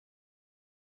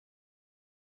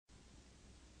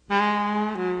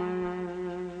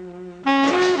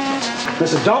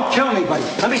Listen, don't kill anybody.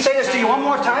 Let me say this to you one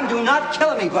more time. Do not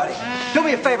kill anybody. Do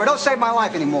me a favor. Don't save my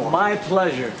life anymore. My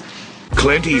pleasure.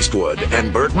 Clint Eastwood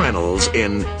and Burt Reynolds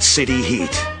in City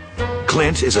Heat.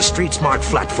 Clint is a street-smart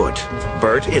flatfoot.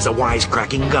 Burt is a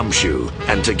wisecracking gumshoe.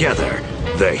 And together,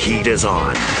 the heat is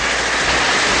on.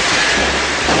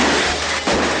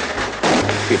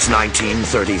 It's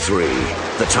 1933.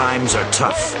 The times are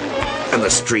tough, and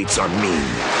the streets are mean.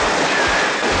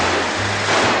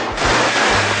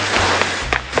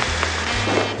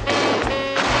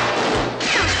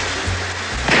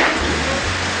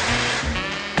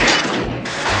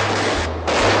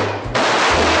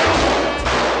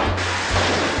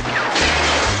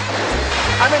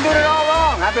 I've been doing it all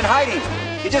wrong. I've been hiding.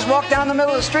 You just walk down the middle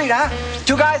of the street, huh?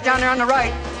 2 guys down there on the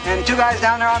right, and 2 guys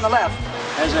down there on the left.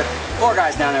 There's 4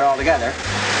 guys down there all together.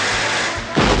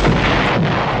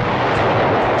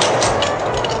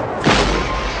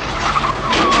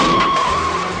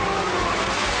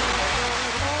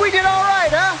 We did all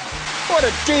right, huh? What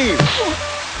a team.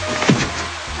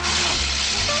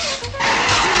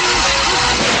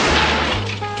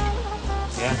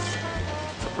 Yeah.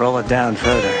 Roll it down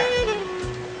further.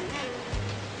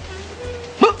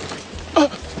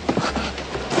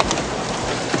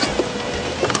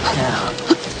 Now,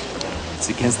 it's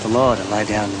against the law to lie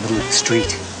down in the middle of the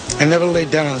street. I never laid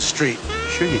down on the street.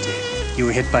 Sure you did. You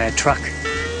were hit by a truck.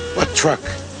 What truck?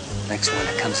 Next one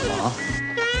that comes along.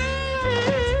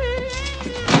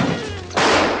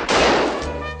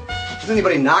 Does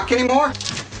anybody knock anymore?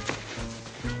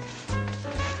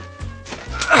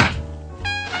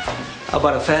 How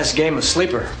about a fast game of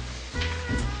sleeper?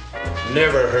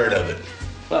 Never heard of it.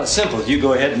 Well, it's simple. You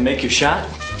go ahead and make your shot,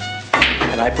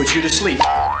 and I put you to sleep.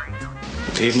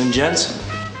 Good evening, gents.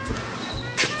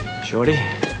 Shorty,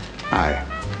 Hi.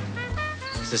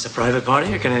 is this a private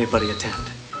party or can anybody attend?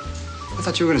 I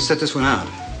thought you were going to set this one out.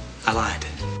 I lied.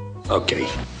 Okay.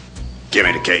 Give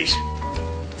me the case.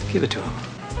 Give it to him.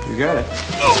 You got it.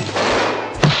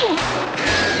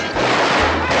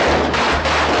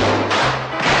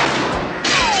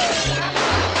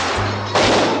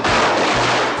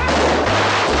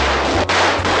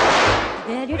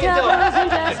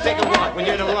 Take a walk when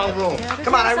you're in the wrong room.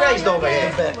 Come on, I raised over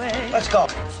here. Let's go.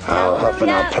 I'll huff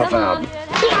and I'll puff out.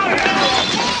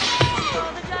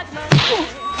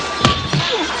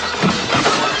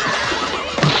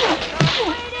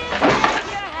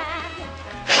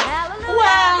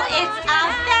 Well, it's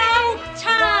about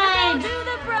time.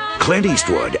 Clint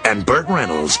Eastwood and Burt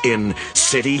Reynolds in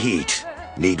City Heat.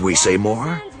 Need we say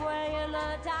more?